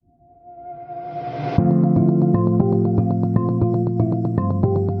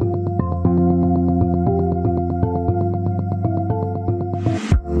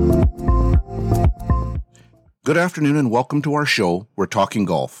Good afternoon and welcome to our show, We're Talking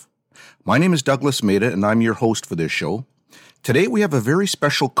Golf. My name is Douglas Maida and I'm your host for this show. Today we have a very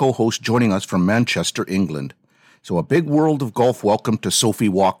special co-host joining us from Manchester, England. So a big world of golf welcome to Sophie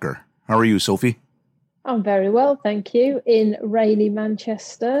Walker. How are you, Sophie? I'm very well, thank you, in rainy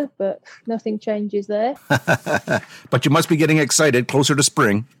Manchester, but nothing changes there. But you must be getting excited, closer to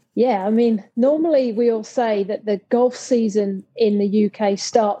spring. Yeah, I mean, normally we all say that the golf season in the UK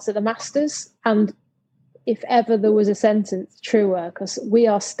starts at the Masters, and if ever there was a sentence truer, because we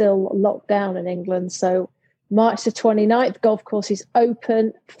are still locked down in England, so March the 29th, golf course is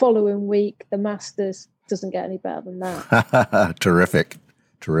open. Following week, the Masters. Doesn't get any better than that. Terrific.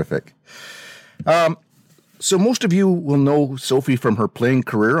 So most of you will know Sophie from her playing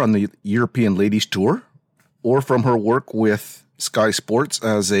career on the European Ladies Tour or from her work with Sky Sports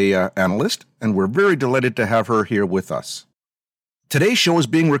as a analyst, and we're very delighted to have her here with us. Today's show is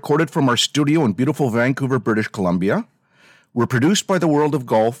being recorded from our studio in beautiful Vancouver, British Columbia. We're produced by The World of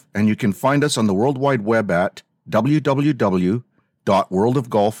Golf, and you can find us on the World Wide Web at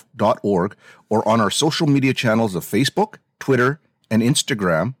www.worldofgolf.org or on our social media channels of Facebook, Twitter, and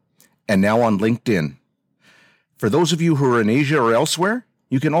Instagram, and now on LinkedIn. For those of you who are in Asia or elsewhere,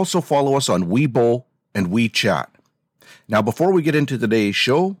 you can also follow us on Weibo and WeChat. Now, before we get into today's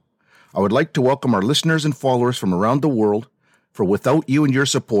show, I would like to welcome our listeners and followers from around the world, for without you and your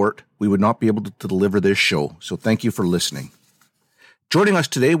support, we would not be able to deliver this show. So thank you for listening. Joining us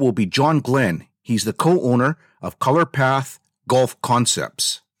today will be John Glenn. He's the co-owner of Color Path Golf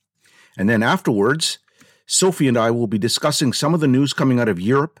Concepts. And then afterwards, Sophie and I will be discussing some of the news coming out of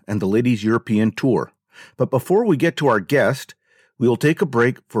Europe and the Ladies European Tour. But before we get to our guest, we will take a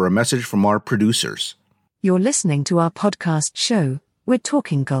break for a message from our producers. You're listening to our podcast show, We're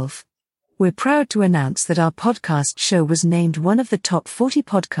Talking Golf. We're proud to announce that our podcast show was named one of the top 40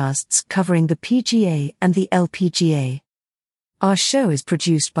 podcasts covering the PGA and the LPGA. Our show is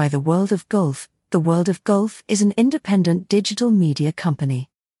produced by The World of Golf. The World of Golf is an independent digital media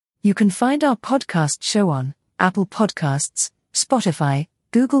company. You can find our podcast show on Apple Podcasts, Spotify,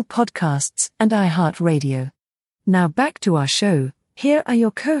 Google Podcasts, and iHeartRadio. Now back to our show. Here are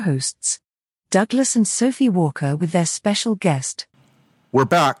your co-hosts, Douglas and Sophie Walker with their special guest. We're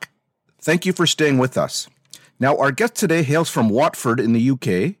back. Thank you for staying with us. Now, our guest today hails from Watford in the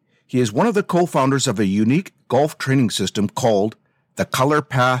UK. He is one of the co-founders of a unique golf training system called the Color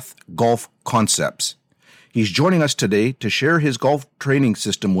Path Golf Concepts. He's joining us today to share his golf training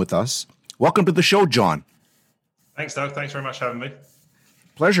system with us. Welcome to the show, John. Thanks, Doug. Thanks very much for having me.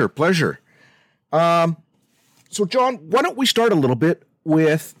 Pleasure. So, John, why don't we start a little bit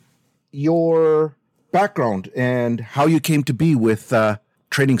with your background and how you came to be with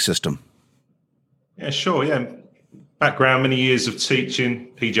training system? Yeah, sure. Yeah. Background, many years of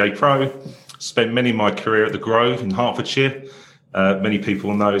teaching PGA Pro. Spent many of my career at the Grove in Hertfordshire. Many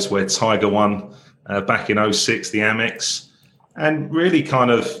people know it's where Tiger won back in 2006, the Amex. And really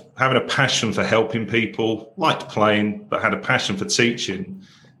kind of having a passion for helping people, liked playing, but had a passion for teaching.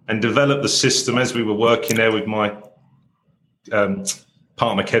 And developed the system as we were working there with my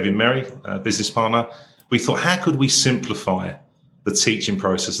partner, Kevin Merry, business partner. We thought, how could we simplify the teaching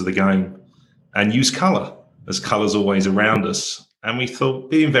process of the game and use colour, as colour's always around us? And we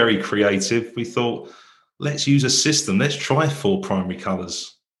thought, being very creative, we thought, let's use a system. Let's try 4 primary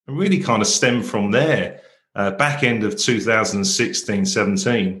colours. And really kind of stem from there. Back end of 2016,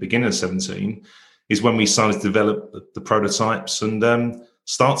 17, beginning of 17, is when we started to develop the prototypes and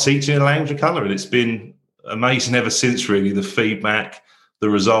start teaching the language of colour. And it's been amazing ever since, really, the feedback, the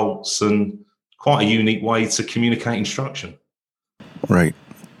results, and quite a unique way to communicate instruction. Right.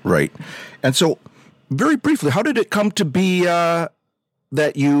 And so, very briefly, how did it come to be that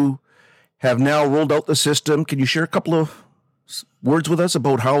you have now rolled out the system? Can you share a couple of words with us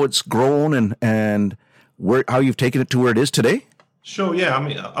about how it's grown and how you've taken it to where it is today? Sure, yeah. I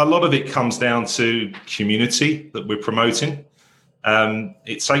mean, a lot of it comes down to community that we're promoting.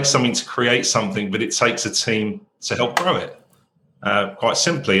 It takes something to create something, but it takes a team to help grow it, quite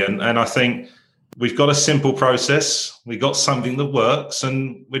simply. And I think we've got a simple process. We've got something that works,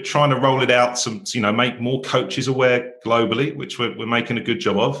 and we're trying to roll it out to make more coaches aware globally, which we're making a good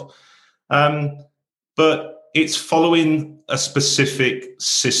job of. But it's following a specific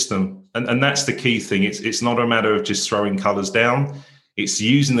system, and that's the key thing. It's not a matter of just throwing colours down. It's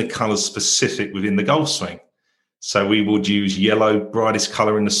using the colours specific within the golf swing. So we would use yellow, brightest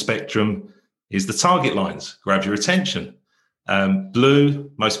colour in the spectrum is the target lines, grab your attention. Blue,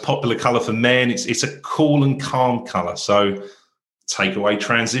 most popular colour for men, it's a cool and calm colour. So take away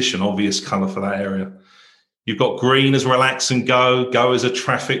transition, obvious colour for that area. You've got green as relax and go as a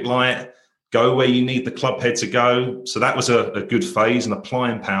traffic light, go where you need the club head to go. So that was a good phase, and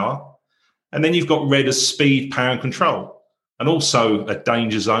applying power. And then you've got red as speed, power and control, and also a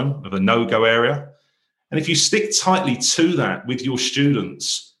danger zone of a no-go area. And if you stick tightly to that with your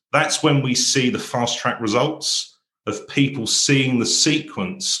students, that's when we see the fast track results of people seeing the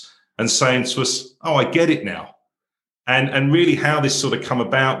sequence and saying to us, oh, I get it now. And really how this sort of come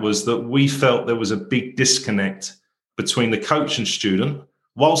about was that we felt there was a big disconnect between the coach and student.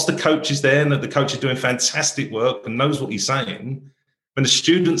 Whilst the coach is there and the coach is doing fantastic work and knows what he's saying, when the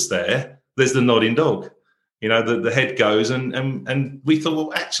student's there, there's the nodding dog. You know, the head goes and we thought,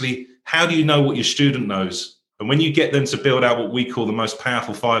 well, actually, how do you know what your student knows? And when you get them to build out what we call the most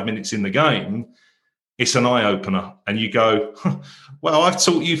powerful 5 minutes in the game, it's an eye-opener. And you go, well, I've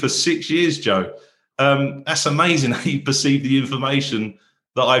taught you for 6 years, Joe. That's amazing how you perceive the information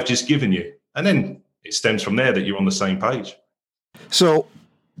that I've just given you. And then it stems from there that you're on the same page. So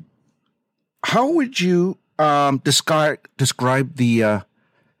how would you describe the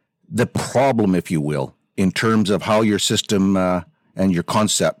problem, if you will, in terms of how your system and your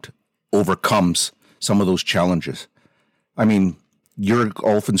concept overcomes some of those challenges? I mean, you're a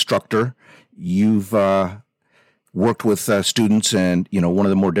golf instructor. You've worked with students, and you know one of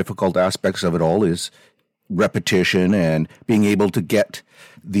the more difficult aspects of it all is repetition and being able to get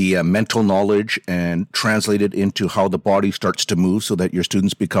the mental knowledge and translate it into how the body starts to move, so that your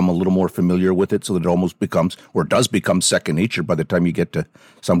students become a little more familiar with it, so that it almost becomes, or does become, second nature by the time you get to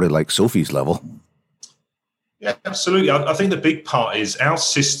somebody like Sophie's level. Yeah, absolutely. I think the big part is our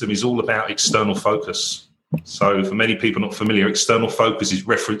system is all about external focus. So for many people not familiar, external focus is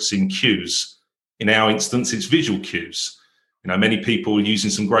referencing cues. In our instance, it's visual cues. You know, many people are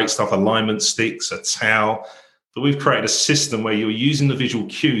using some great stuff, alignment sticks, a towel, but we've created a system where you're using the visual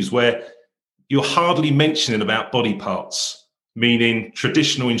cues where you're hardly mentioning about body parts, meaning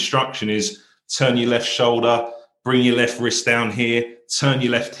traditional instruction is turn your left shoulder, bring your left wrist down here, turn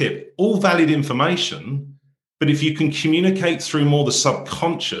your left hip, all valid information. But if you can communicate through more the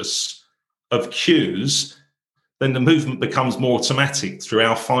subconscious of cues, then the movement becomes more automatic through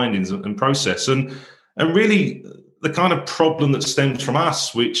our findings and process. And really the kind of problem that stems from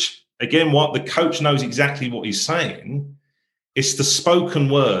us, which again, what the coach knows exactly what he's saying, it's the spoken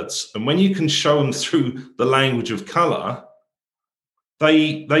words. And when you can show them through the language of color,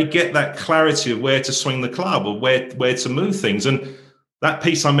 they get that clarity of where to swing the club or where to move things. And that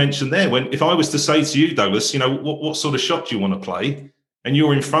piece I mentioned there, if I was to say to you, Douglas, you know, what sort of shot do you want to play? And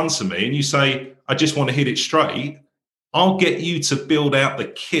you're in front of me and you say, I just want to hit it straight. I'll get you to build out the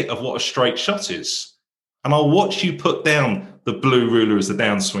kit of what a straight shot is. And I'll watch you put down the blue ruler as the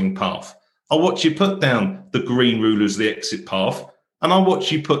downswing path. I'll watch you put down the green ruler as the exit path. And I'll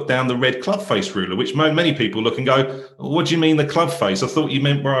watch you put down the red club face ruler, which many people look and go, what do you mean the club face? I thought you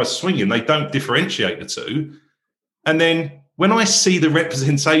meant where I was swinging. They don't differentiate the two. And then when I see the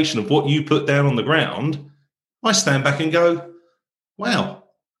representation of what you put down on the ground, I stand back and go, wow,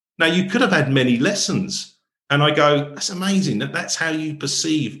 now you could have had many lessons. And I go, that's amazing. That's how you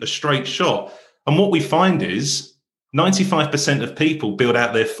perceive a straight shot. And what we find is 95% of people build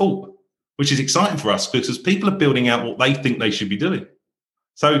out their fault, which is exciting for us because people are building out what they think they should be doing.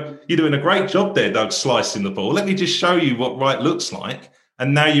 So you're doing a great job there, Doug, slicing the ball. Let me just show you what right looks like.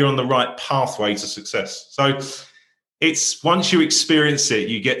 And now you're on the right pathway to success. So it's once you experience it,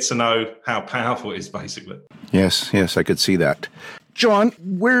 you get to know how powerful it is, basically. Yes, I could see that. John,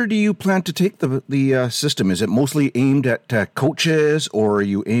 where do you plan to take the system? Is it mostly aimed at coaches, or are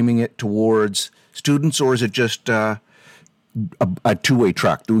you aiming it towards students, or is it just a two-way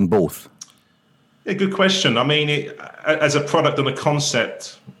track, doing both? Yeah, good question. I mean, as a product and a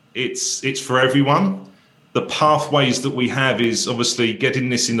concept, it's for everyone. The pathways that we have is obviously getting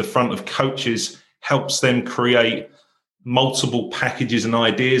this in the front of coaches helps them create multiple packages and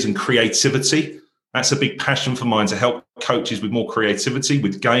ideas and creativity. That's a big passion for mine, to help coaches with more creativity,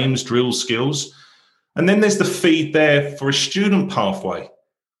 with games, drills, skills. And then there's the feed there for a student pathway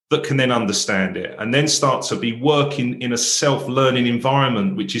that can then understand it and then start to be working in a self-learning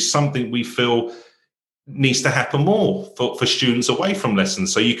environment, which is something we feel needs to happen more for students away from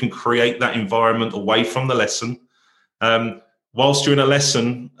lessons. So you can create that environment away from the lesson. Whilst you're in a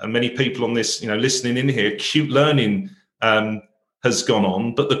lesson, and many people on this, listening in here, acute learning has gone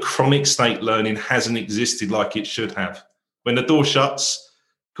on, but the chronic state learning hasn't existed like it should have. When the door shuts,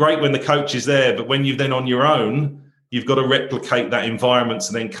 great when the coach is there, but when you're then on your own, you've got to replicate that environment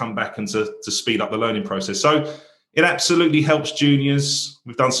to then come back and to speed up the learning process. So it absolutely helps juniors.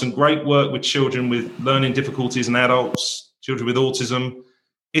 We've done some great work with children with learning difficulties and adults, children with autism.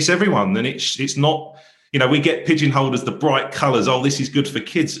 It's everyone. And it's not, we get pigeonholed as the bright colours. Oh, this is good for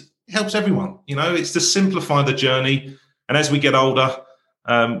kids. helps everyone. It's to simplify the journey. And as we get older,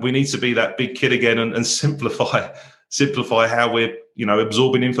 we need to be that big kid again and simplify how we're,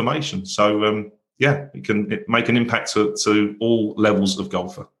 absorbing information. So, it can make an impact to all levels of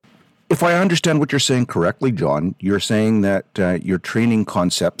golfer. If I understand what you're saying correctly, John, you're saying that your training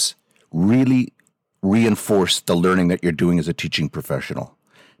concepts really reinforce the learning that you're doing as a teaching professional.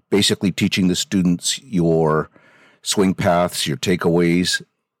 Basically teaching the students your swing paths, your takeaways,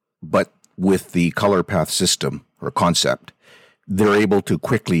 but with the color path system or concept, they're able to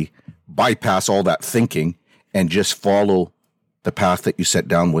quickly bypass all that thinking and just follow the path that you set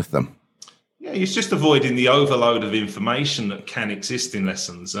down with them. Yeah, it's just avoiding the overload of information that can exist in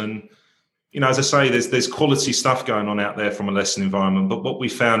lessons. And, as I say, there's quality stuff going on out there from a lesson environment. But what we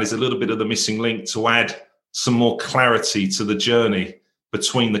found is a little bit of the missing link to add some more clarity to the journey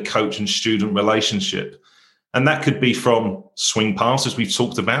between the coach and student relationship. And that could be from swing paths, as we've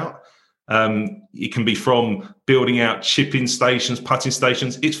talked about. It can be from building out chipping stations, putting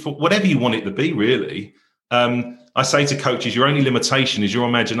stations. It's for whatever you want it to be, really. I say to coaches, your only limitation is your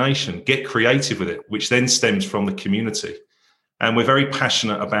imagination. Get creative with it, which then stems from the community. And we're very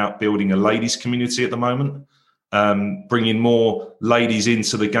passionate about building a ladies community at the moment, bringing more ladies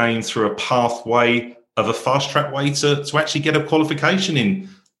into the game through a pathway of a fast track way to actually get a qualification in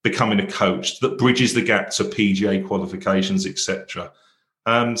becoming a coach that bridges the gap to PGA qualifications, etc.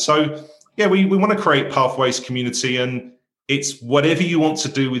 We want to create pathways community, and it's whatever you want to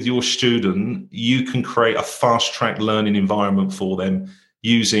do with your student, you can create a fast track learning environment for them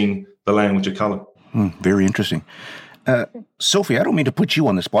using the language of color. Very interesting. Sophie, I don't mean to put you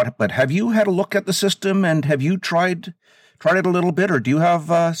on the spot, but have you had a look at the system and have you tried it a little bit, or do you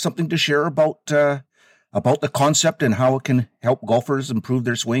have something to share about the concept and how it can help golfers improve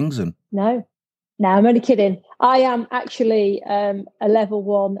their swings? And No, I'm only kidding. I am actually a level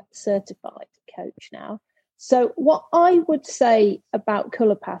 1 certified coach now. So what I would say about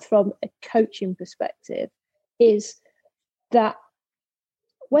Colour Path from a coaching perspective is that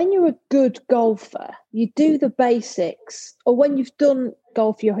when you're a good golfer, you do the basics, or when you've done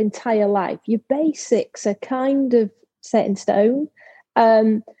golf your entire life, your basics are kind of set in stone.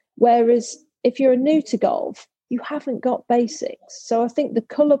 Whereas if you're new to golf, you haven't got basics. So I think the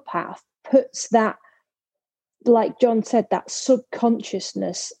Colour Path puts that, like John said, that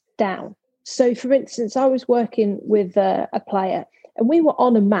subconsciousness down. So, for instance, I was working with a player and we were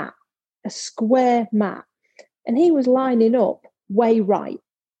on a mat, a square mat, and he was lining up way right.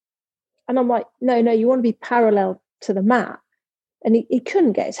 And I'm like, no, you want to be parallel to the mat. And he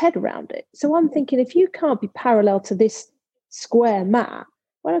couldn't get his head around it. So I'm thinking, if you can't be parallel to this square mat,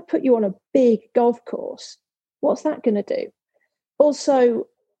 when I put you on a big golf course, what's that going to do? Also,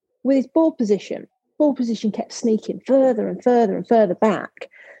 with his ball position kept sneaking further and further and further back.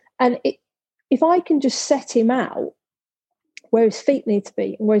 And if I can just set him out where his feet need to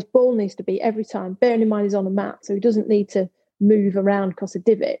be and where his ball needs to be every time, bearing in mind he's on a mat, so he doesn't need to move around because of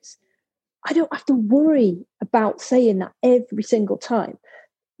divots, I don't have to worry about saying that every single time.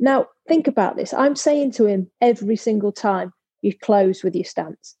 Now, think about this. I'm saying to him every single time, you're closed with your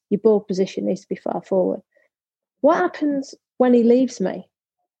stance. Your ball position needs to be far forward. What happens when he leaves me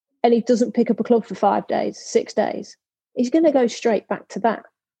and he doesn't pick up a club for 5 days, 6 days? He's going to go straight back to that.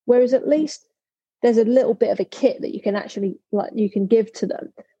 Whereas at least there's a little bit of a kit that you can actually, you can give to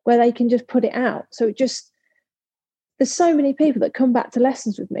them where they can just put it out. So there's so many people that come back to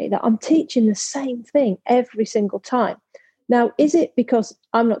lessons with me that I'm teaching the same thing every single time. Now, is it because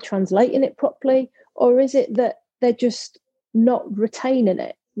I'm not translating it properly, or is it that they're just not retaining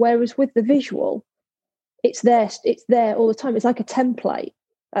it? Whereas with the visual, it's there all the time. It's like a template.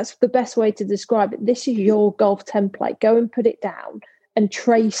 That's the best way to describe it. This is your golf template. Go and put it down and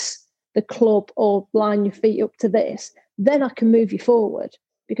trace the club or line your feet up to this. Then I can move you forward,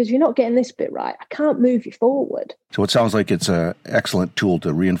 because you're not getting this bit right. I can't move you forward. So it sounds like it's an excellent tool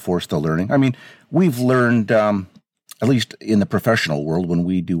to reinforce the learning. I mean, we've learned, at least in the professional world, when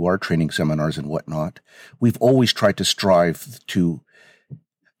we do our training seminars and whatnot, we've always tried to strive to,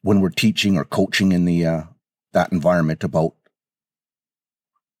 when we're teaching or coaching in the that environment, about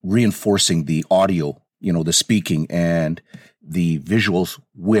reinforcing the audio, the speaking and the visuals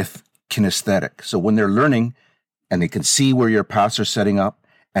with kinesthetic. So when they're learning and they can see where your paths are setting up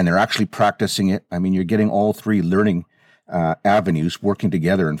and they're actually practicing it, I mean, you're getting all three learning avenues working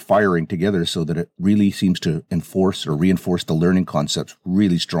together and firing together so that it really seems to enforce or reinforce the learning concepts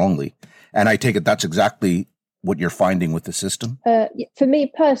really strongly. And I take it that's exactly what you're finding with the system? For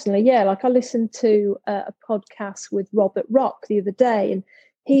me personally, yeah. Like I listened to a podcast with Robert Rock the other day, and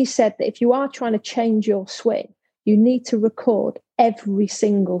he said that if you are trying to change your swing, you need to record every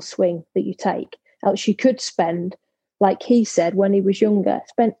single swing that you take. Else you could spend, like he said when he was younger,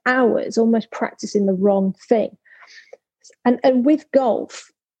 spend hours almost practicing the wrong thing. And with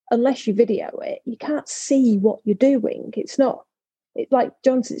golf, unless you video it, you can't see what you're doing. It's like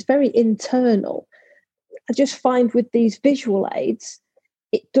John said, it's very internal. I just find with these visual aids,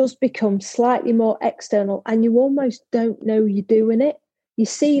 it does become slightly more external, and you almost don't know you're doing it. You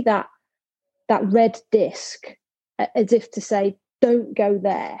see that red disc as if to say, don't go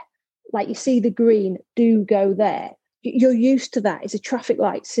there. Like you see the green, do go there. You're used to that. It's a traffic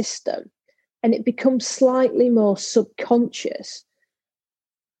light system, and it becomes slightly more subconscious.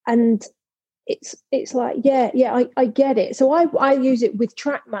 And it's like, I get it. So I use it with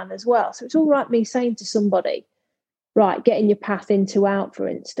TrackMan as well. So it's all right me saying to somebody, right, getting your path in to out, for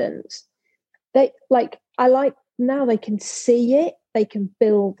instance. Now they can see it, they can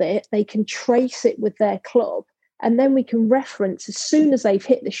build it, they can trace it with their club, and then we can reference as soon as they've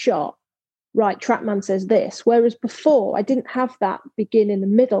hit the shot, right, TrackMan says this. Whereas before, I didn't have that begin in the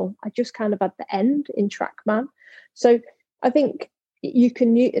middle. I just kind of had the end in TrackMan. So I think you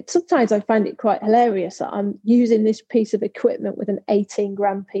can use it. Sometimes I find it quite hilarious that I'm using this piece of equipment with an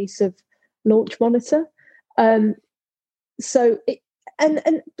 18-gram piece of launch monitor. So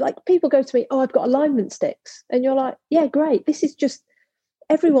like people go to me, oh, I've got alignment sticks. And you're like, yeah, great. This is just,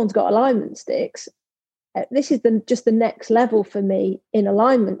 everyone's got alignment sticks. This is just the next level for me in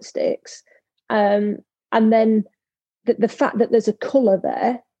alignment sticks. And then the fact that there's a colour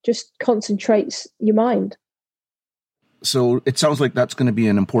there just concentrates your mind. So it sounds like that's going to be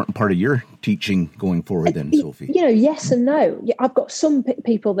an important part of your teaching going forward then, Sophie. Yes and no. I've got some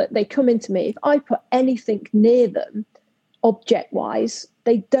people that they come into me. If I put anything near them, object-wise,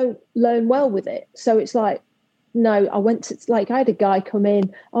 they don't learn well with it. So it's like, no, I had a guy come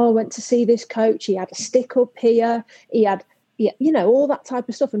in, I went to see this coach. He had a stick up here. He had, all that type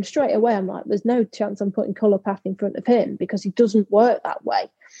of stuff. And straight away, I'm like, there's no chance I'm putting colour path in front of him because he doesn't work that way.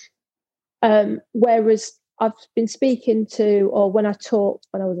 Whereas I've been speaking to, or when I taught,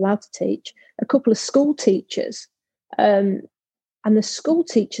 when I was allowed to teach, a couple of school teachers, and the school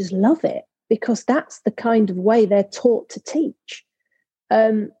teachers love it because that's the kind of way they're taught to teach.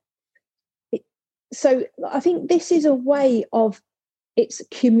 So I think this is a way of, it's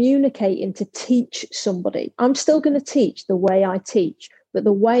communicating to teach somebody. I'm still going to teach the way I teach, but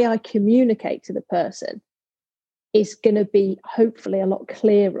the way I communicate to the person is going to be hopefully a lot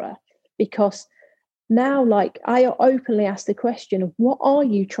clearer, because now, like, I openly ask the question of, what are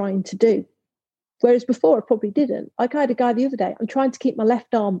you trying to do? Whereas before I probably didn't. Like, I had a guy the other day, I'm trying to keep my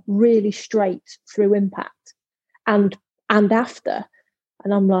left arm really straight through impact and after.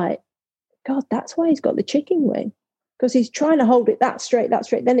 And I'm like, God, that's why he's got the chicken wing, because he's trying to hold it that straight,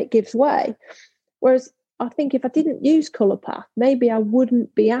 then it gives way. Whereas I think if I didn't use colour path, maybe I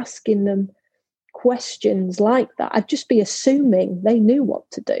wouldn't be asking them questions like that. I'd just be assuming they knew what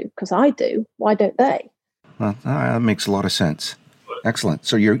to do, because I do. Why don't they? Well, that makes a lot of sense. Excellent.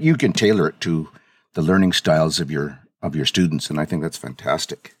 So you can tailor it to the learning styles of your students, and I think that's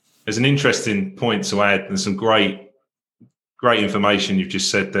fantastic. There's an interesting point to add, and some great information you've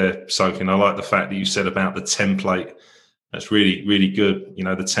just said there, Sophie. And I like the fact that you said about the template. That's really, really good. The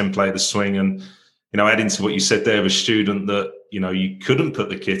template of the swing, and adding to what you said there of a student that you couldn't put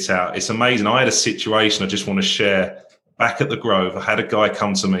the kit out. It's amazing. I had a situation I just want to share back at the Grove. I had a guy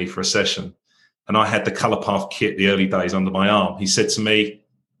come to me for a session, and I had the Colour Path kit the early days under my arm. He said to me,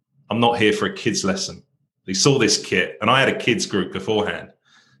 I'm not here for a kids lesson. He saw this kit, and I had a kids group beforehand.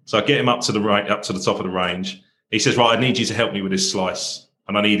 So I get him up to the top of the range. He says, right, I need you to help me with this slice,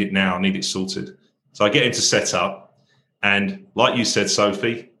 and I need it now. I need it sorted. So I get him to set up, and like you said,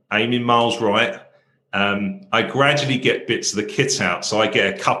 Sophie, aiming miles right. I gradually get bits of the kit out. So I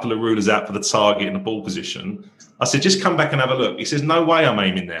get a couple of rulers out for the target and the ball position. I said, just come back and have a look. He says, no way I'm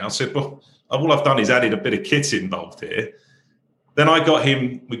aiming now. I said, well, all I've done is added a bit of kit involved here. Then I got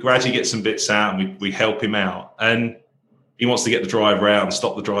him, we gradually get some bits out, and we help him out. And he wants to get the driver out and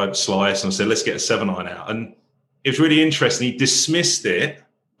stop the driver slice. And I said, let's get a 7-iron out. And it was really interesting. He dismissed it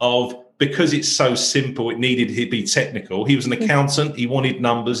because it's so simple, it needed to be technical. He was an accountant. He wanted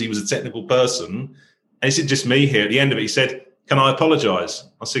numbers. He was a technical person. And he said, just me here. At the end of it, he said, can I apologise?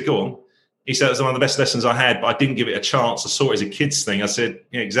 I said, go on. He said, it was one of the best lessons I had, but I didn't give it a chance. I saw it as a kid's thing. I said,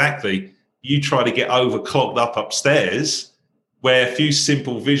 yeah, exactly. You try to get overclocked up upstairs where a few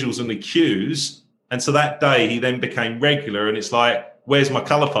simple visuals and the cues. And so that day, he then became regular. And it's like, where's my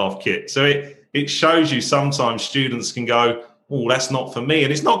Colour Path kit? So it shows you sometimes students can go, oh, that's not for me.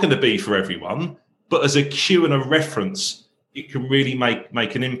 And it's not going to be for everyone. But as a cue and a reference, it can really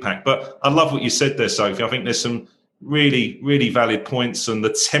make an impact. But I love what you said there, Sophie. I think there's some really, really valid points. And the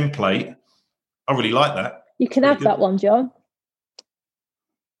template, I really like that. You can have that one, John.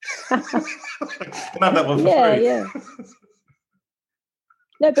 Can have that one for free. Yeah.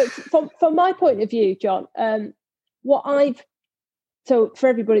 No, but from my point of view, John, so for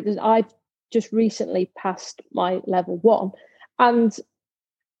everybody, I've just recently passed my level 1, and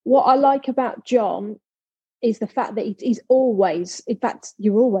what I like about John is the fact that he's always, in fact,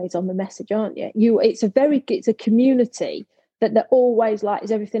 you're always on the message, aren't you? It's a community that they're always like,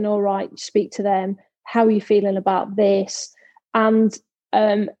 is everything all right? Speak to them. How are you feeling about this? And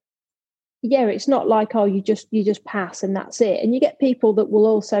it's not like, oh, you just pass and that's it. And you get people that will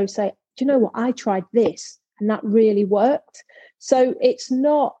also say, do you know what? I tried this and that really worked. So it's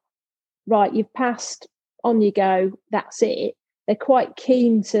not right. You've passed, on you go. That's it. They're quite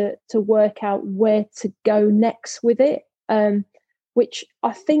keen to work out where to go next with it, which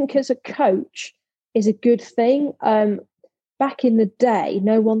I think as a coach is a good thing. Back in the day,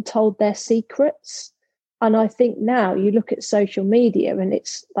 no one told their secrets. And I think now you look at social media and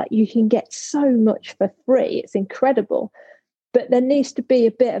it's like you can get so much for free. It's incredible. But there needs to be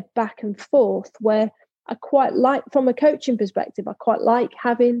a bit of back and forth where I quite like, from a coaching perspective, I quite like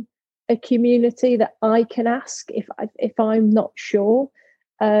having a community that I can ask if I'm not sure.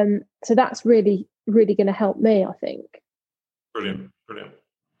 So that's really, really going to help me, I think. Brilliant.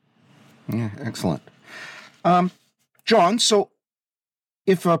 Yeah, excellent. John, so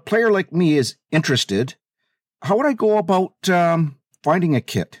if a player like me is interested, how would I go about finding a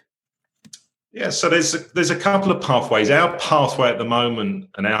kit? Yeah, so there's a couple of pathways. Our pathway at the moment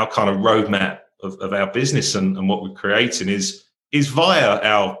and our kind of roadmap of our business and what we're creating is via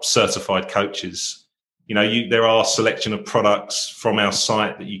our certified coaches. There are a selection of products from our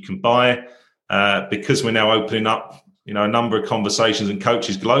site that you can buy because we're now opening up, a number of conversations and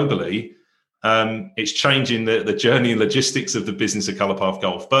coaches globally. It's changing the journey and logistics of the business of Colour Path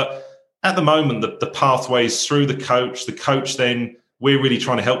Golf. But at the moment, the pathway is through the coach. The coach then, we're really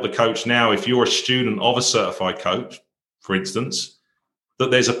trying to help the coach now. If you're a student of a certified coach, for instance,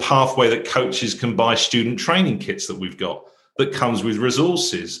 that there's a pathway that coaches can buy student training kits that we've got that comes with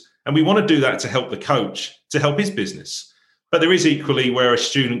resources. And we want to do that to help the coach, to help his business. But there is equally where a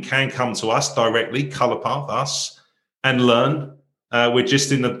student can come to us directly, Colour Path, us, and learn. We're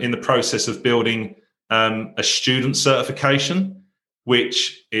just in the process of building a student certification,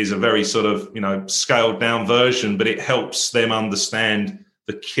 which is a very sort of, scaled down version, but it helps them understand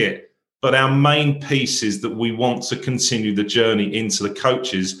the kit. But our main piece is that we want to continue the journey into the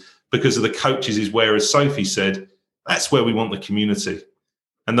coaches, because of the coaches is where, as Sophie said, that's where we want the community.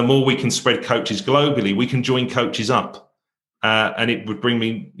 And the more we can spread coaches globally, we can join coaches up. And it would bring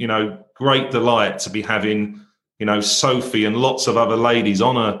me, great delight to be having, Sophie and lots of other ladies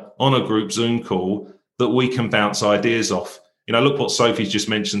on a group Zoom call that we can bounce ideas off. Look what Sophie's just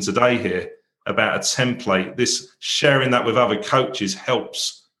mentioned today here about a template. This sharing that with other coaches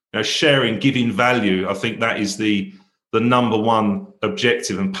helps. Sharing, giving value. I think that is the number one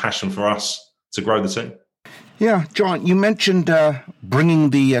objective and passion for us to grow the team. Yeah, John, you mentioned bringing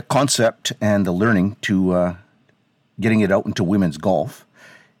the concept and the learning to getting it out into women's golf.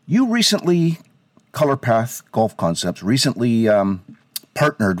 You recently, Colour Path Golf Concepts, recently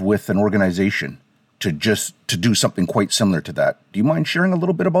partnered with an organization to do something quite similar to that. Do you mind sharing a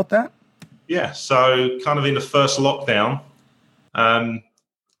little bit about that? Yeah, so kind of in the first lockdown,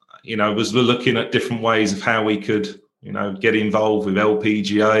 was looking at different ways of how we could, get involved with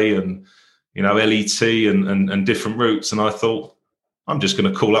LPGA and, LET and different routes. And I thought, I'm just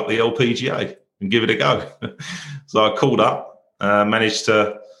going to call up the LPGA and give it a go. So I called up, managed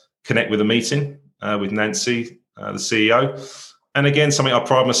to connect with a meeting with Nancy, the CEO. And again, something I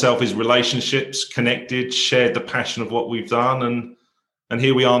pride myself is relationships, connected, shared the passion of what we've done. And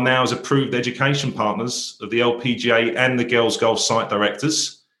here we are now as approved education partners of the LPGA and the Girls Golf Site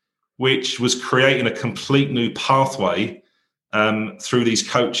Directors, which was creating a complete new pathway through these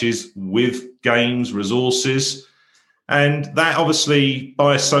coaches with games, resources. And that obviously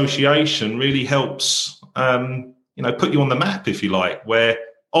by association really helps, put you on the map, if you like, where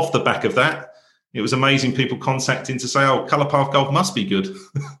off the back of that, it was amazing people contacting to say, oh, Colour Path Golf must be good.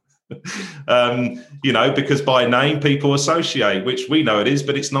 Because by name people associate, which we know it is,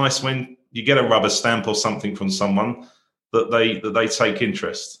 but it's nice when you get a rubber stamp or something from someone that they take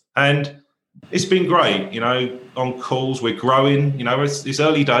interest. And it's been great, on calls, we're growing, it's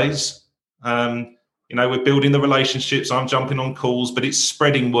early days. We're building the relationships. I'm jumping on calls, but it's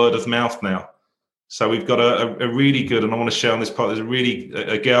spreading word of mouth now. So we've got a really good, and I want to share on this part, there's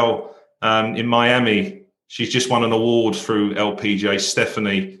a girl in Miami. She's just won an award through LPGA,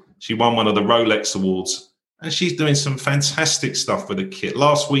 Stephanie. She won one of the Rolex awards. And she's doing some fantastic stuff with the kit.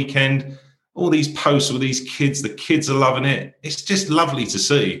 Last weekend, all these posts with these kids, the kids are loving it. It's just lovely to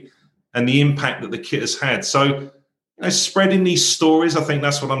see, and the impact that the kit has had. So, spreading these stories, I think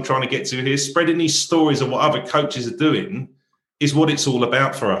that's what I'm trying to get to here. Spreading these stories of what other coaches are doing is what it's all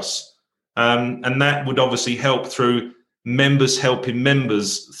about for us. And that would obviously help through members helping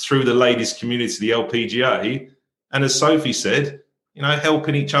members through the ladies community, the LPGA. And as Sophie said,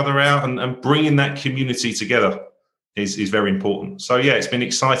 helping each other out and bringing that community together is very important. So, yeah, it's been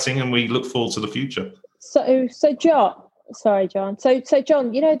exciting and we look forward to the future. So John. So John,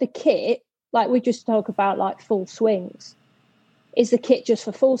 the kit, like we just talk about like full swings. Is the kit just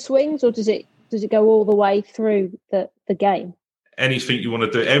for full swings, or does it go all the way through the game? Anything you want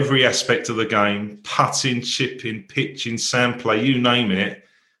to do, every aspect of the game, putting, chipping, pitching, sand play, you name it.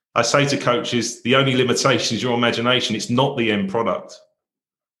 I say to coaches, the only limitation is your imagination. It's not the end product.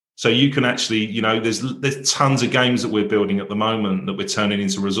 So you can actually, there's tons of games that we're building at the moment that we're turning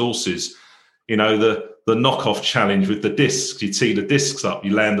into resources. The knockoff challenge with the discs. You tee the discs up,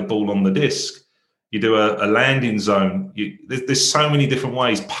 you land the ball on the disc. You do a landing zone. There's so many different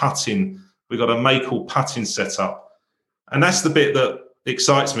ways. Putting, we've got a make-all putting set up. And that's the bit that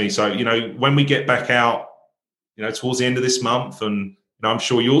excites me. So, when we get back out, towards the end of this month, and I'm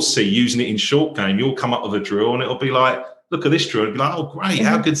sure you'll see using it in short game, you'll come up with a drill and it'll be like, look at this drill. It'll be like, oh, great,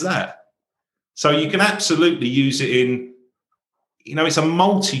 how good's that? So you can absolutely use it in, it's a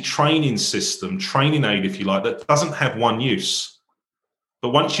multi-training system, training aid, if you like, that doesn't have one use. But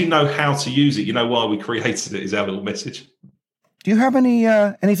once you know how to use it, you know why we created it, is our little message. Do you have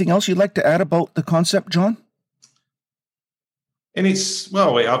anything else you'd like to add about the concept, John? And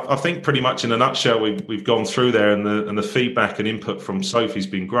I think pretty much in a nutshell, we've gone through there, and the feedback and input from Sophie's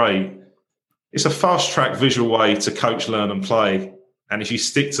been great. It's a fast-track visual way to coach, learn and play. And if you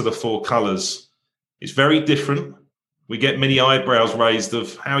stick to the 4 colours, it's very different. We get many eyebrows raised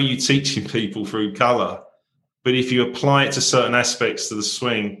of how are you teaching people through colour. But if you apply it to certain aspects of the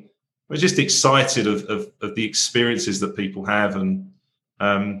swing, we're just excited of the experiences that people have. And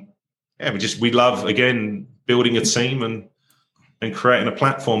we love, again, building a team and creating a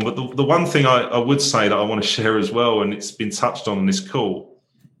platform. But the one thing I would say that I want to share as well, and it's been touched on in this call,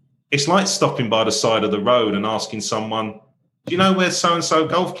 it's like stopping by the side of the road and asking someone, do you know where so-and-so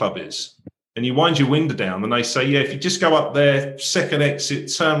golf club is? And you wind your window down and they say, yeah, if you just go up there, second exit,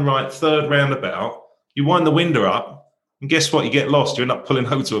 turn right, third roundabout, you wind the window up, and guess what? You get lost. You end up pulling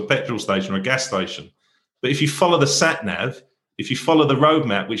over to a petrol station or a gas station. But if you follow the sat-nav, if you follow the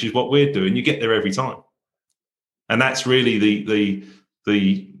roadmap, which is what we're doing, you get there every time. And that's really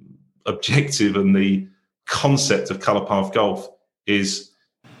the objective and the concept of Colour Path Golf is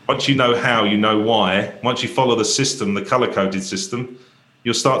once you know how, you know why. Once you follow the system, the colour-coded system,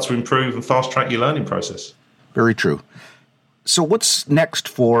 you'll start to improve and fast-track your learning process. Very true. So what's next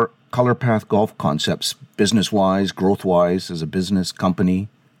for Colour Path Golf Concepts, business-wise, growth-wise, as a business company?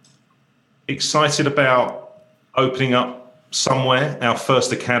 Excited about opening up somewhere. Our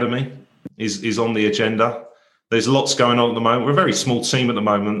first academy is on the agenda. There's lots going on at the moment. We're a very small team at the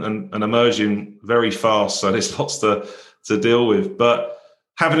moment and emerging very fast, so there's lots to deal with. But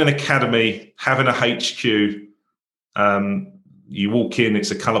having an academy, having a HQ, you walk in,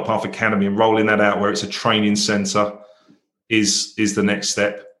 it's a Colour Path Academy, and rolling that out where it's a training centre is the next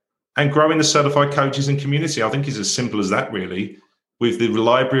step. And growing the certified coaches and community, I think, is as simple as that, really. With the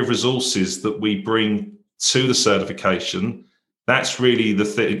library of resources that we bring to the certification, that's really the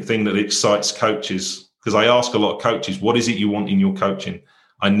thing that excites coaches. Because I ask a lot of coaches, what is it you want in your coaching?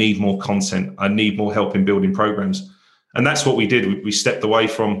 I need more content. I need more help in building programs. And that's what we did. We stepped away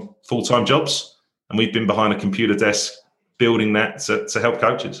from full-time jobs and we've been behind a computer desk building that to help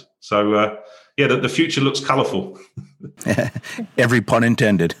coaches. So, the future looks colourful. Every pun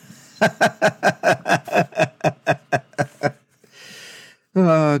intended.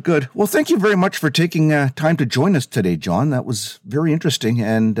 Good. Well, thank you very much for taking time to join us today, John. That was very interesting,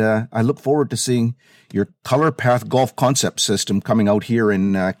 and I look forward to seeing your Colour Path Golf Concept system coming out here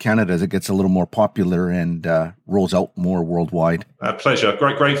in Canada as it gets a little more popular and rolls out more worldwide. Pleasure.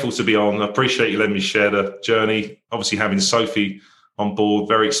 Grateful to be on. I appreciate you letting me share the journey. Obviously, having Sophie on board,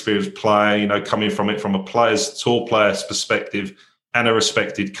 very experienced player, coming from a tour player's perspective and a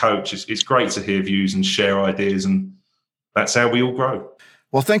respected coach. It's great to hear views and share ideas, and that's how we all grow.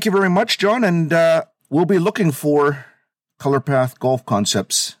 Well, thank you very much, John, and we'll be looking for Colour Path Golf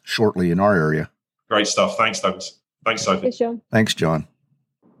Concepts shortly in our area. Great stuff. Thanks, Douglas. Thanks, Sophie. Thanks, John. Thanks, John.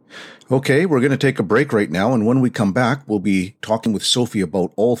 Okay, we're going to take a break right now, and when we come back, we'll be talking with Sophie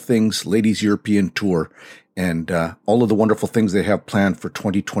about all things Ladies European Tour and all of the wonderful things they have planned for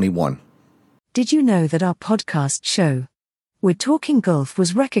 2021. Did you know that our podcast show, We're Talking Golf,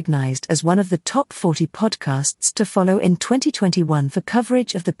 was recognized as one of the top 40 podcasts to follow in 2021 for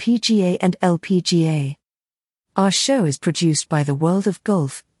coverage of the PGA and LPGA? Our show is produced by The World of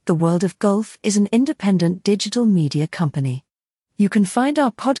Golf. The World of Golf is an independent digital media company. You can find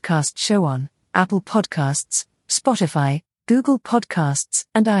our podcast show on Apple Podcasts, Spotify, Google Podcasts,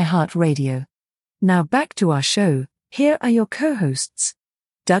 and iHeartRadio. Now back to our show. Here are your co-hosts,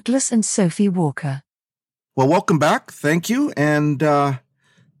 Douglas and Sophie Walker. Well, welcome back. Thank you. And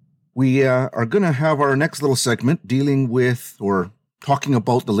we are going to have our next little segment dealing with or talking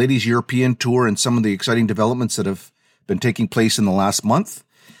about the Ladies European Tour and some of the exciting developments that have been taking place in the last month.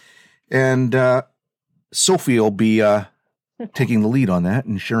 And Sophie will be taking the lead on that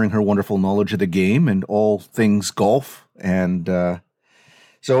and sharing her wonderful knowledge of the game and all things golf. And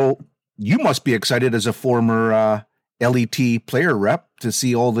so you must be excited as a former LET player rep to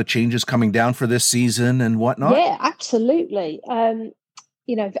see all the changes coming down for this season and whatnot. Yeah, absolutely.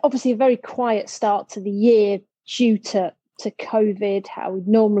 Obviously a very quiet start to the year due to COVID, how we'd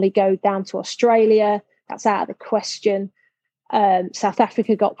normally go down to Australia. That's out of the question. South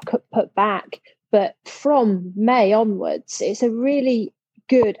Africa got put back. But from May onwards, it's a really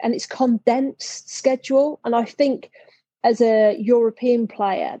good and it's condensed schedule. And I think as a European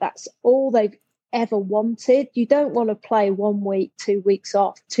player, that's all they've ever wanted. You don't want to play 1 week, 2 weeks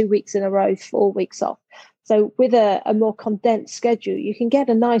off, 2 weeks in a row, 4 weeks off. So with a more condensed schedule, you can get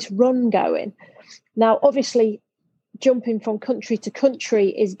a nice run going. Now, obviously, jumping from country to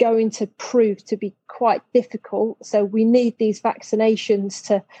country is going to prove to be quite difficult. So we need these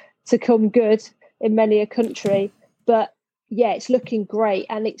vaccinations to come good in many a country. But yeah, it's looking great.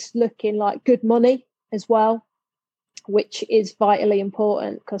 And it's looking like good money as well, which is vitally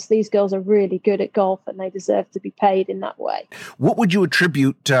important because these girls are really good at golf and they deserve to be paid in that way. What would you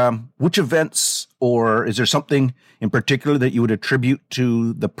attribute, which events, or is there something in particular that you would attribute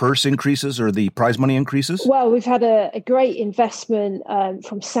to the purse increases or the prize money increases? Well, we've had a great investment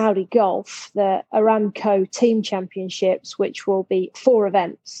from Saudi Golf, the Aramco Team Championships, which will be 4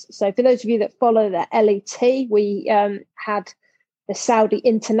 events. So for those of you that follow the LET, we had the Saudi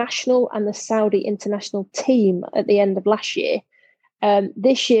International and the Saudi International Team at the end of last year.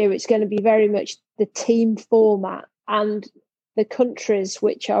 This year, it's going to be very much the team format and the countries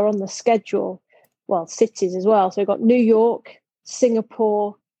which are on the schedule, well, cities as well. So we've got New York,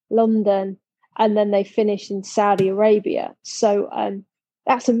 Singapore, London, and then they finish in Saudi Arabia. So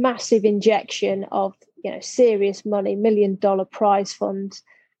that's a massive injection of serious money, $1 million prize fund,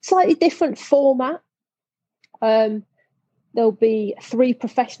 slightly different format. There'll be 3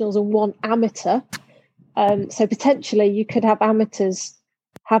 professionals and 1 amateur. So potentially you could have amateurs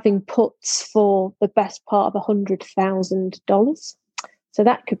having puts for the best part of $100,000. So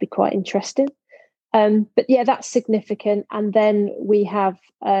that could be quite interesting. But yeah, that's significant. And then we have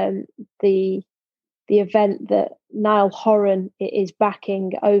the event that Niall Horan is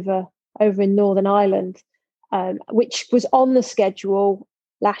backing over in Northern Ireland, which was on the schedule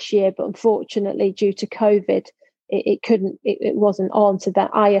last year, but unfortunately due to COVID, it wasn't on. So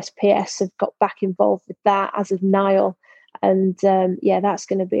that ISPS have got back involved with that, as of Niall. And that's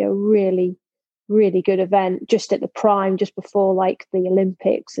going to be a really, really good event just at the prime, just before like the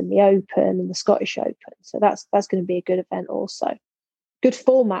Olympics and the Open and the Scottish Open. So that's going to be a good event also. Good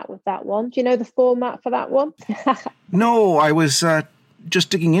format with that one. Do you know the format for that one? No, I was just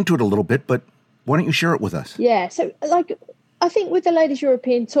digging into it a little bit, but why don't you share it with us? Yeah, so I think with the Ladies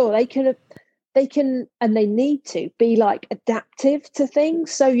European Tour, they can and they need to be like adaptive to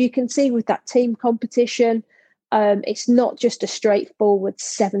things. So you can see with that team competition, it's not just a straightforward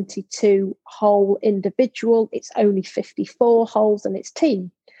 72 hole individual. It's only 54 holes and it's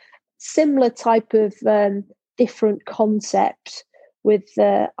team. Similar type of different concept with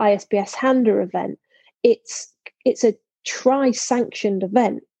the ISPS Handa event. It's a tri-sanctioned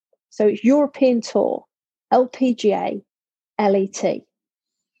event. So it's European Tour, LPGA, LET.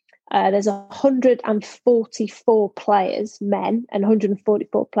 There's 144 players, men, and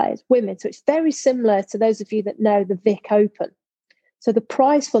 144 players, women. So it's very similar to those of you that know the Vic Open. So the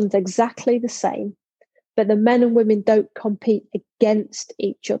prize fund's exactly the same, but the men and women don't compete against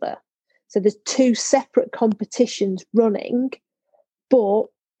each other. So there's 2 separate competitions running, but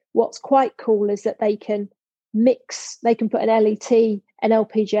what's quite cool is that they can put an LET, an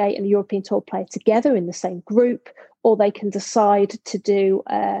LPGA, and a European Tour player together in the same group, or they can decide to do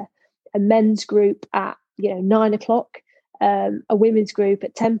a men's group at 9 o'clock, a women's group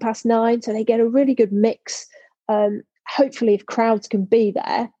at 9:10. So they get a really good mix. Hopefully, if crowds can be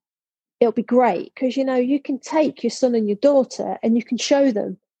there, it'll be great because you can take your son and your daughter and you can show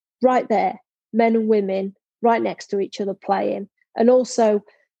them right there. men and women right next to each other playing. And also,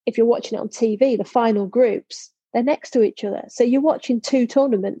 if you're watching it on TV, the final groups, they're next to each other. So you're watching two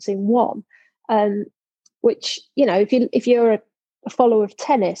tournaments in one, which, if you're a follower of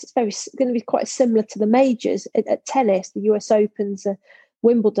tennis, it's going to be quite similar to the majors. At tennis, the US Opens,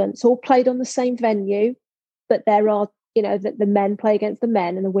 Wimbledon, it's all played on the same venue, but there are, the men play against the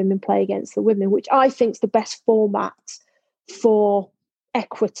men and the women play against the women, which I think is the best format for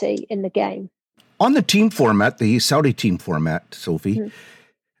equity in the game. On the team format, the Saudi team format, Sophie,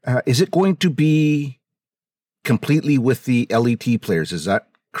 is it going to be completely with the LET players? Is that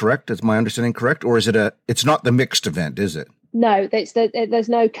correct? Is my understanding correct? Or is it's not the mixed event, is it? No, there's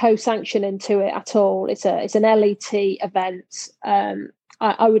no co-sanctioning to it at all. It's an LET event.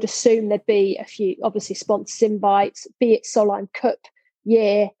 I would assume there'd be a few, obviously, sponsors invites, be it Solheim Cup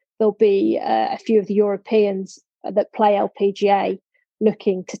year. There'll be a few of the Europeans that play LPGA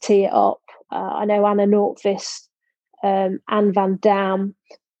looking to tee it up. I know Anna Nordqvist, Anne Van Dam,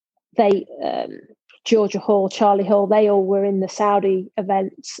 Georgia Hall, Charlie Hall, they all were in the Saudi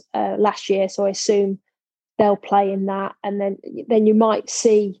events last year. So I assume they'll play in that. And then you might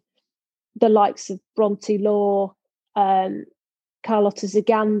see the likes of Bronte Law, Carlota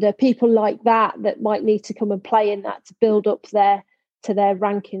Zaganda, people like that might need to come and play in that to build up their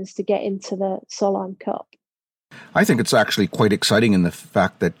rankings to get into the Solheim Cup. I think it's actually quite exciting in the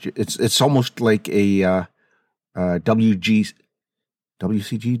fact that it's almost like a WGC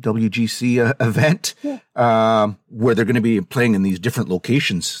event, where they're going to be playing in these different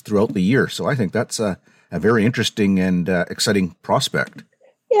locations throughout the year. So I think that's a very interesting and exciting prospect.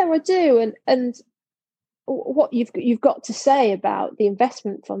 Yeah, I do. And what you've got to say about the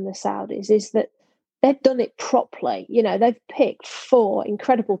investment from the Saudis is that they've done it properly. They've picked 4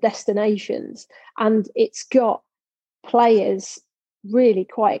 incredible destinations, and it's got players really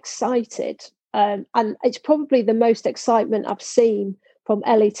quite excited. And it's probably the most excitement I've seen from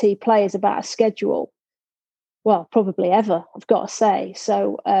LET players about a schedule, well, probably ever, I've got to say.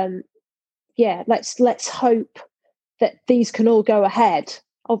 So, let's hope that these can all go ahead.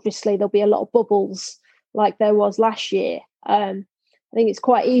 Obviously, there'll be a lot of bubbles like there was last year. I think it's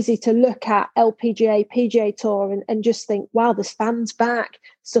quite easy to look at LPGA, PGA Tour and just think, wow, there's fans back.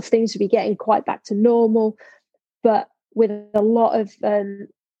 Stuff seems to be getting quite back to normal. But with a lot of, a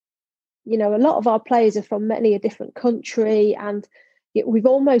lot of our players are from many a different country, and we've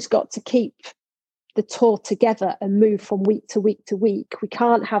almost got to keep the tour together and move from week to week to week. We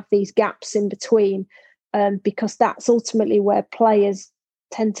can't have these gaps in between, because that's ultimately where players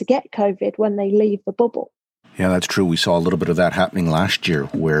tend to get COVID when they leave the bubble. Yeah, that's true. We saw a little bit of that happening last year,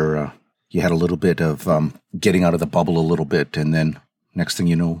 where you had a little bit of getting out of the bubble a little bit, and then next thing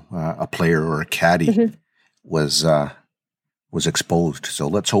you know, a player or a caddy was exposed. So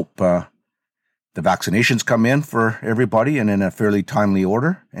let's hope the vaccinations come in for everybody and in a fairly timely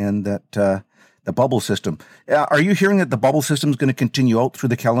order, and that the bubble system. Are you hearing that the bubble system is going to continue out through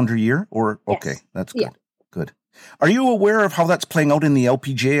the calendar year? Or yes. Okay, that's good. Yeah. Good. Are you aware of how that's playing out in the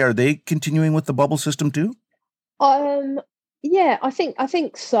LPGA? Are they continuing with the bubble system too? Yeah, I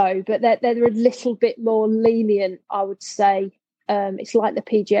think so, but they're a little bit more lenient, I would say. It's like the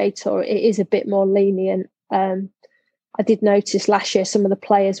PGA Tour; it is a bit more lenient. I did notice last year some of the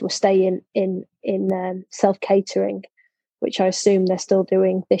players were staying in self-catering, which I assume they're still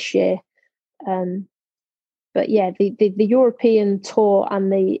doing this year. But yeah, the European Tour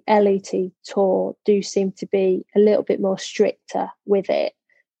and the LET Tour do seem to be a little bit more stricter with it.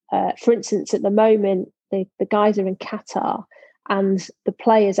 For instance, at the moment, the guys are in Qatar, and the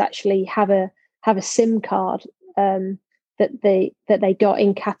players actually have a SIM card that they got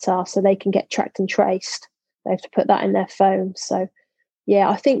in Qatar, so they can get tracked and traced. They have to put that in their phone. So yeah,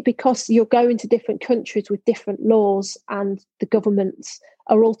 I think because you're going to different countries with different laws, and the governments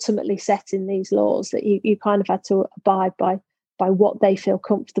are ultimately setting these laws, that you kind of had to abide by what they feel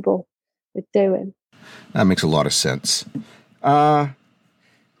comfortable with doing. That makes a lot of sense.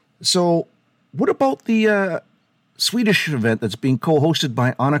 So what about the Swedish event that's being co-hosted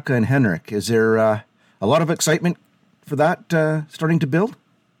by Annika and Henrik? Is there a lot of excitement for that starting to build?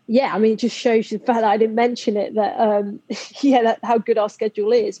 Yeah, I mean, it just shows you the fact that I didn't mention it, that how good our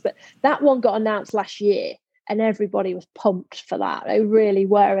schedule is. But that one got announced last year, and everybody was pumped for that. They really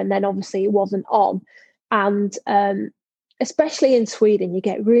were. And then obviously it wasn't on. And especially in Sweden, you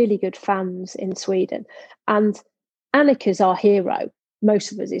get really good fans in Sweden. And Annika's our hero.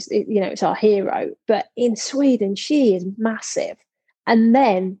 Most of us, it's our hero. But in Sweden, she is massive. And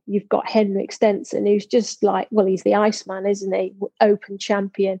then you've got Henrik Stenson, who's just like, well, he's the Iceman, isn't he? Open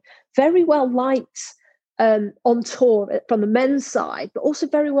champion. Very well liked on tour from the men's side, but also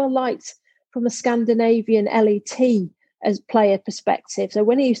very well liked from a Scandinavian LET as player perspective. So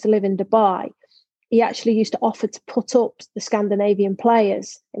when he used to live in Dubai, he actually used to offer to put up the Scandinavian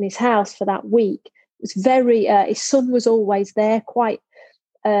players in his house for that week. It was very, his son was always there, quite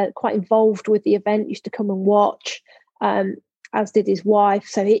involved with the event, used to come and watch, as did his wife.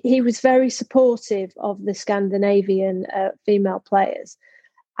 So he was very supportive of the Scandinavian female players.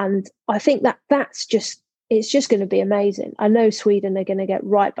 And I think it's just going to be amazing. I know Sweden are going to get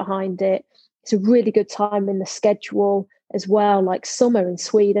right behind it. It's a really good time in the schedule as well, like summer in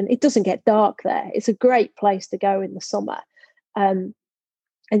Sweden. It doesn't get dark there. It's a great place to go in the summer. And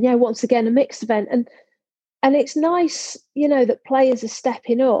yeah, once again, a mixed event. And it's nice, that players are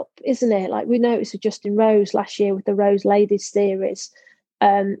stepping up, isn't it? Like we noticed with Justin Rose last year with the Rose Ladies Series.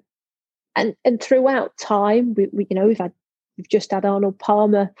 And throughout time, we've just had Arnold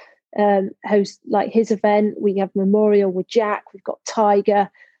Palmer host like his event. We have Memorial with Jack. We've got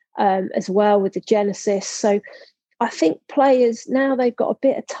Tiger as well with the Genesis. So I think players, now they've got a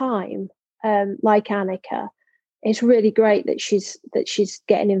bit of time, like Annika, it's really great that she's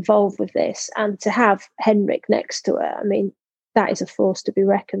getting involved with this, and to have Henrik next to her. I mean, that is a force to be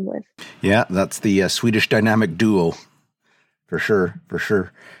reckoned with. Yeah, that's the Swedish dynamic duo, for sure.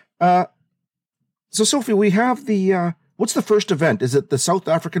 So Sophie, we have the what's the first event? Is it the South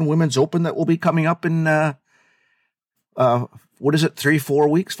African Women's Open that will be coming up in what is it, 3-4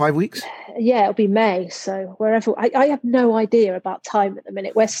 weeks, 5 weeks? Yeah, it'll be May. So wherever, I have no idea about time at the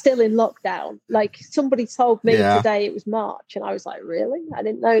minute. We're still in lockdown. Like somebody told me today it was March, and I was like, really? I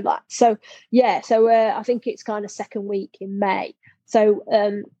didn't know that. So yeah, I think it's kind of second week in May. So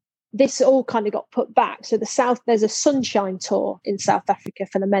this all kind of got put back. So there's a Sunshine Tour in South Africa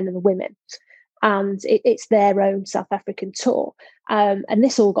for the men and the women, and it's their own South African tour. And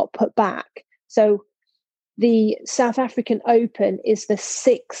this all got put back. So the South African Open is the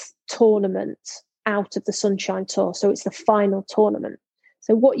 6th tournament out of the Sunshine Tour. So it's the final tournament.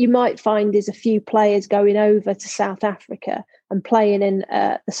 So what you might find is a few players going over to South Africa and playing in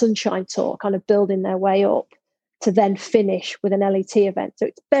the Sunshine Tour, kind of building their way up to then finish with an LET event. So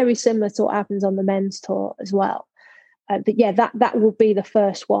it's very similar to what happens on the men's tour as well. But yeah, that will be the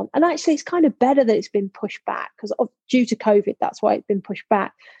first one. And actually, it's kind of better that it's been pushed back because due to COVID, that's why it's been pushed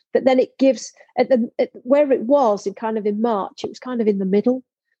back. But then it gives, where it was in March, it was kind of in the middle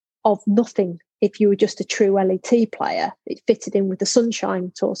of nothing. If you were just a true LET player, it fitted in with the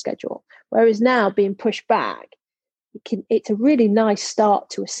Sunshine Tour schedule. Whereas now being pushed back, it's a really nice start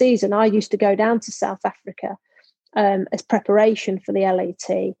to a season. I used to go down to South Africa as preparation for the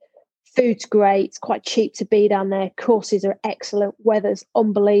LET. Food's great. It's quite cheap to be down there. Courses are excellent. Weather's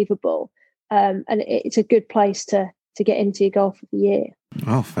unbelievable. And it's a good place to get into your golf of the year.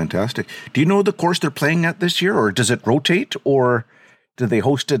 Oh, fantastic. Do you know the course they're playing at this year, or does it rotate, or do they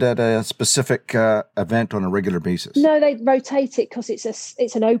host it at a specific event on a regular basis? No, they rotate it because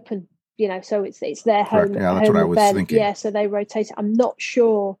it's an open, so it's their home. Yeah, that's home what I was event. thinking. Yeah, so they rotate it. I'm not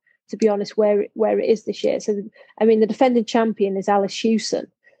sure, to be honest, where it is this year. So, I mean, the defending champion is Alice Hewson,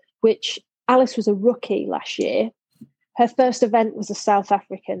 which Alice was a rookie last year. Her first event was the South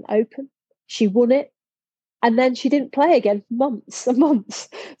African Open. She won it. And then she didn't play again for months and months.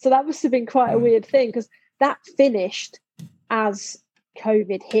 So that must have been quite a weird thing, because that finished as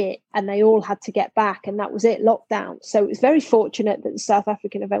COVID hit and they all had to get back, and that was it, lockdown. So it was very fortunate that the South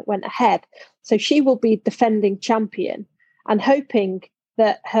African event went ahead. So she will be defending champion, and hoping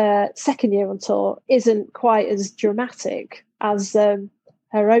that her second year on tour isn't quite as dramatic as her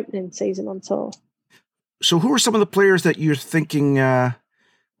opening season on tour. So who are some of the players that you're thinking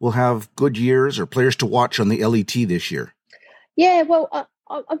will have good years, or players to watch on the LET this year? Yeah, well,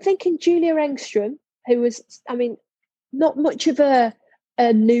 I'm thinking Julia Engström, who was, not much of a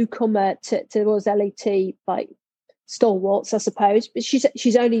newcomer towards LET, like stalwarts, I suppose, but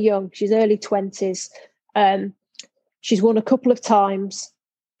she's only young. She's early 20s. She's won a couple of times,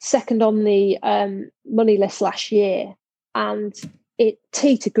 second on the money list last year, and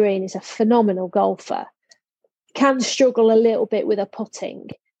tee to green is a phenomenal golfer. Can struggle a little bit with her putting,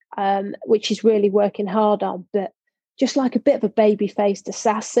 which she's really working hard on, but just like a bit of a baby-faced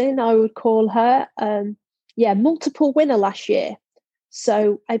assassin, I would call her. Multiple winner last year.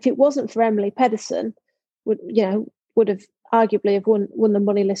 So if it wasn't for Emily Pedersen, would have arguably have won the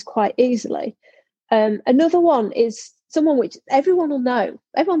money list quite easily. Another one is someone which everyone will know.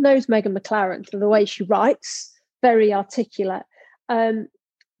 Everyone knows Megan McLaren for the way she writes, very articulate.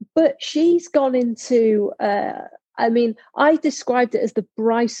 But she's gone into, I described it as the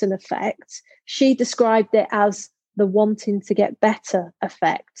Bryson effect. She described it as the wanting to get better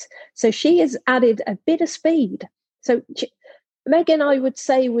effect. So she has added a bit of speed. So Megan, I would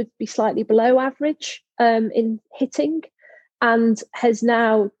say, would be slightly below average in hitting, and has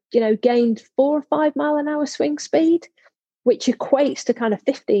now, gained 4 or 5 mile an hour swing speed, which equates to kind of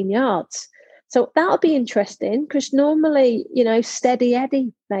 15 yards. So that'll be interesting, because normally, steady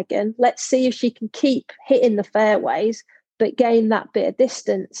Eddie, Megan. Let's see if she can keep hitting the fairways, but gain that bit of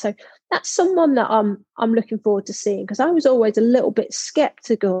distance. So that's someone that I'm looking forward to seeing, because I was always a little bit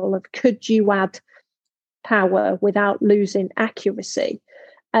skeptical of, could you add power without losing accuracy?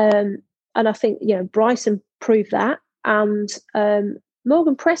 And I think, Bryson proved that, and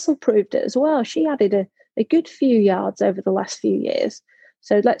Morgan Pressel proved it as well. She added a good few yards over the last few years.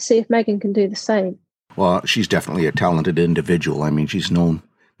 So let's see if Megan can do the same. Well, she's definitely a talented individual. I mean, she's known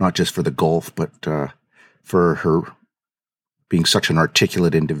not just for the golf, but for her being such an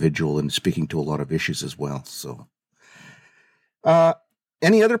articulate individual and speaking to a lot of issues as well. So,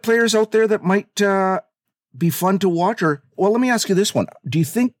 any other players out there that might be fun to watch? Or, well, let me ask you this one. Do you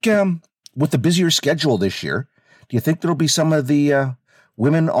think with the busier schedule this year, do you think there'll be some of the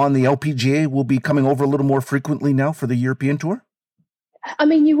women on the LPGA will be coming over a little more frequently now for the European Tour? I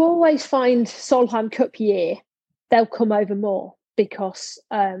mean, you always find Solheim Cup year, they'll come over more because,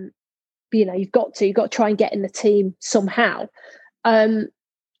 you've got to try and get in the team somehow.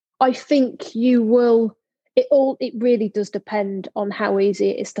 I think you will. It really does depend on how easy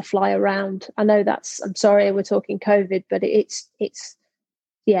it is to fly around. I know I'm sorry, we're talking COVID, but it's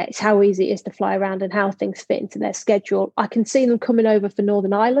how easy it is to fly around and how things fit into their schedule. I can see them coming over for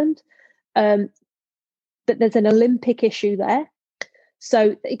Northern Ireland, but there's an Olympic issue there.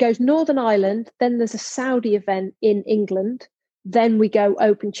 So it goes Northern Ireland, then there's a Saudi event in England, then we go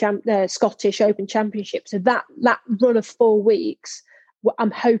Scottish Open Championship. So that run of 4 weeks,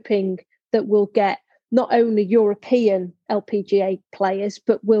 I'm hoping that we'll get not only European LPGA players,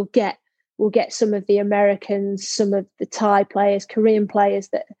 but we'll get some of the Americans, some of the Thai players, Korean players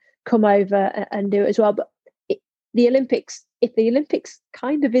that come over and do it as well. But if the Olympics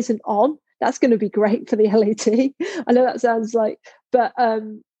kind of isn't on, that's going to be great for the LET. I know that sounds like, but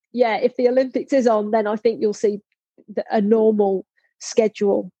if the Olympics is on, then I think you'll see a normal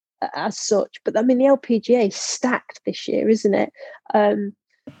schedule as such. But I mean, the LPGA is stacked this year, isn't it?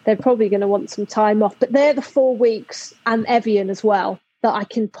 They're probably going to want some time off, but they're the 4 weeks, and Evian as well, that I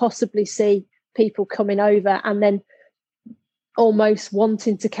can possibly see people coming over and then almost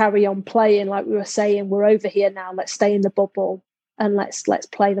wanting to carry on playing. Like we were saying, we're over here now, let's stay in the bubble and let's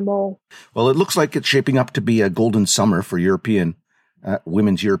play them all. Well, it looks like it's shaping up to be a golden summer for European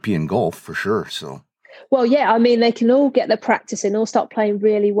women's European golf for sure. So, well, yeah, I mean, they can all get their practice in, all start playing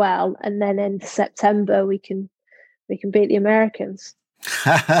really well, and then in September we can beat the Americans.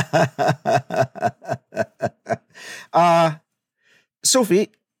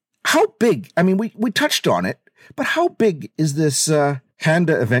 Sophie, how big? I mean, we touched on it, but how big is this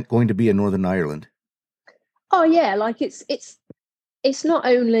Handa event going to be in Northern Ireland? Oh yeah, like it's not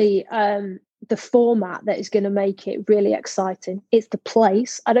only the format that is going to make it really exciting. It's the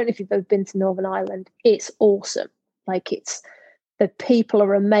place. I don't know if you've ever been to Northern Ireland. It's awesome. Like the people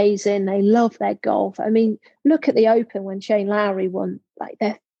are amazing. They love their golf. I mean, look at the Open when Shane Lowry won. Like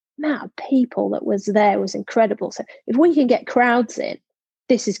the amount of people that was there was incredible. So if we can get crowds in,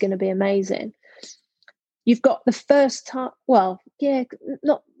 this is going to be amazing. You've got the first time. Well, yeah,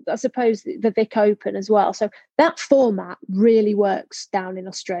 not. I suppose the Vic Open as well. So that format really works down in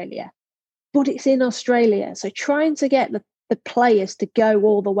Australia, but it's in Australia. So trying to get the players to go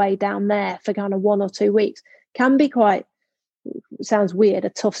all the way down there for kind of 1 or 2 weeks can be quite, sounds weird, a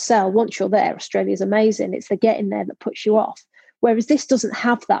tough sell. Once you're there, Australia's amazing. It's the getting there that puts you off. Whereas this doesn't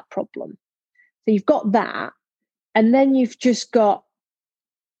have that problem. So you've got that, and then you've just got,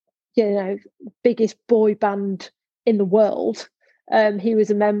 biggest boy band in the world. He was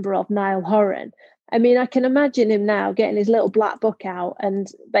a member of, Niall Horan. I mean, I can imagine him now getting his little black book out and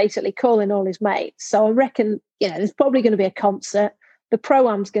basically calling all his mates. So I reckon, there's probably going to be a concert. The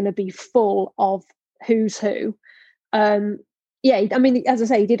Pro-Am's going to be full of who's who. I mean, as I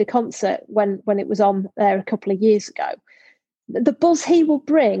say, he did a concert when it was on there a couple of years ago. The buzz he will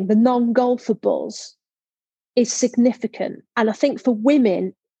bring, the non-golfer buzz, is significant. And I think for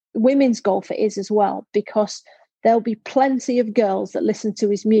women's golf it is as well, because there'll be plenty of girls that listen to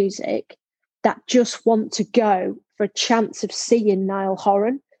his music that just want to go for a chance of seeing Niall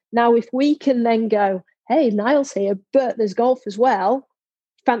Horan. Now, if we can then go, hey, Niall's here, but there's golf as well.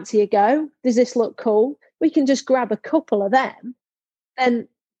 Fancy a go? Does this look cool? We can just grab a couple of them. Then,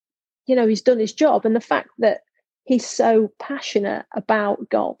 he's done his job. And the fact that he's so passionate about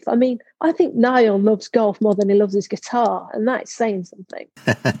golf. I mean, I think Niall loves golf more than he loves his guitar, and that's saying something.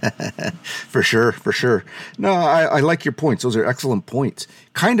 For sure, for sure. No, I like your points. Those are excellent points.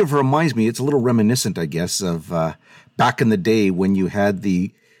 Kind of reminds me, it's a little reminiscent, I guess, of back in the day when you had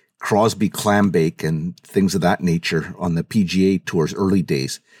the Crosby Clambake and things of that nature on the PGA Tour's early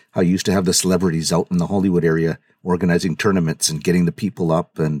days. How you used to have the celebrities out in the Hollywood area organizing tournaments and getting the people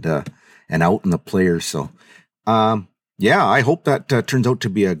up and out and the players. So, yeah, I hope that turns out to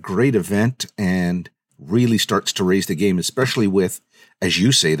be a great event and really starts to raise the game, especially with, as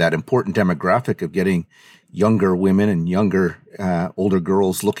you say, that important demographic of getting younger women and younger, older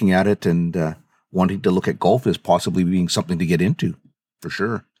girls looking at it and wanting to look at golf as possibly being something to get into, for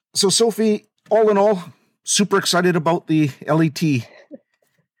sure. So, Sophie, all in all, super excited about the LET.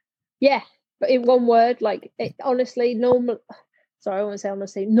 Yeah, but in one word, like, honestly, normally,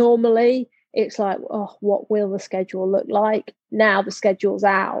 it's like, oh, what will the schedule look like? Now the schedule's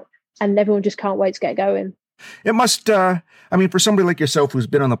out and everyone just can't wait to get going. It must, I mean, for somebody like yourself who's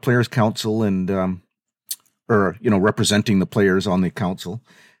been on the Players Council and, representing the players on the council,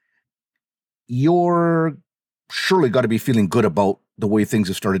 you're surely got to be feeling good about the way things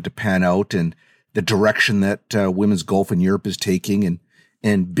have started to pan out and the direction that women's golf in Europe is taking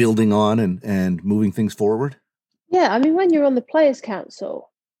and building on and moving things forward. Yeah, I mean, when you're on the Players Council,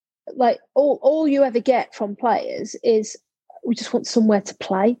 like all you ever get from players is we just want somewhere to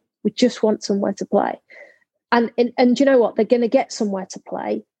play. We just want somewhere to play. And you know what? They're going to get somewhere to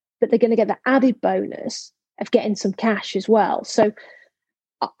play, but they're going to get the added bonus of getting some cash as well. So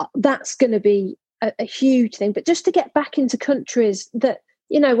that's going to be a huge thing. But just to get back into countries that,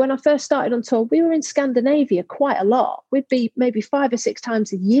 when I first started on tour, we were in Scandinavia quite a lot. We'd be maybe 5 or 6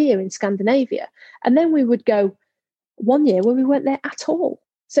 times a year in Scandinavia. And then we would go one year when we weren't there at all.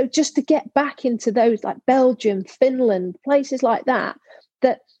 So just to get back into those like Belgium, Finland, places like that,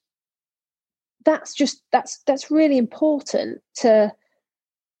 that's really important to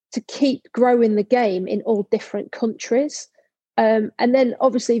keep growing the game in all different countries. And then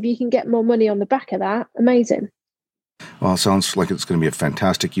obviously if you can get more money on the back of that, amazing. Well, it sounds like it's going to be a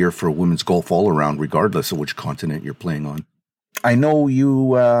fantastic year for women's golf all around, regardless of which continent you're playing on. I know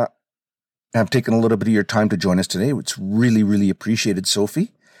you have taken a little bit of your time to join us today. It's really, really appreciated,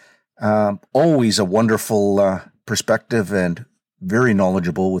 Sophie. Always a wonderful perspective and very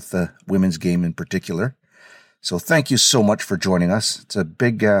knowledgeable with the women's game in particular. So thank you so much for joining us. It's a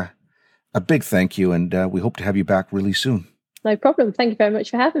big thank you, and we hope to have you back really soon. No problem. Thank you very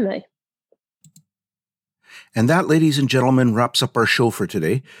much for having me. And that, ladies and gentlemen, wraps up our show for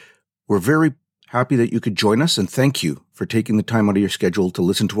today. We're very happy that you could join us, and thank you for taking the time out of your schedule to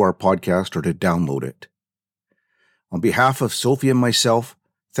listen to our podcast or to download it. On behalf of Sophie and myself,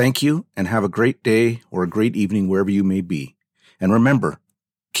 thank you and have a great day or a great evening wherever you may be. And remember,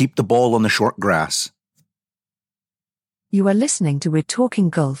 keep the ball on the short grass. You are listening to We're Talking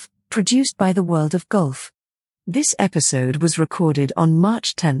Golf, produced by The World of Golf. This episode was recorded on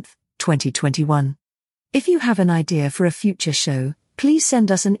March 10th, 2021. If you have an idea for a future show, please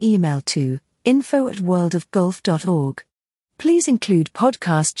send us an email to info@worldofgolf.org. Please include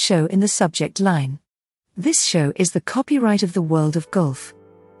podcast show in the subject line. This show is the copyright of The World of Golf.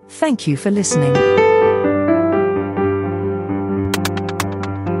 Thank you for listening.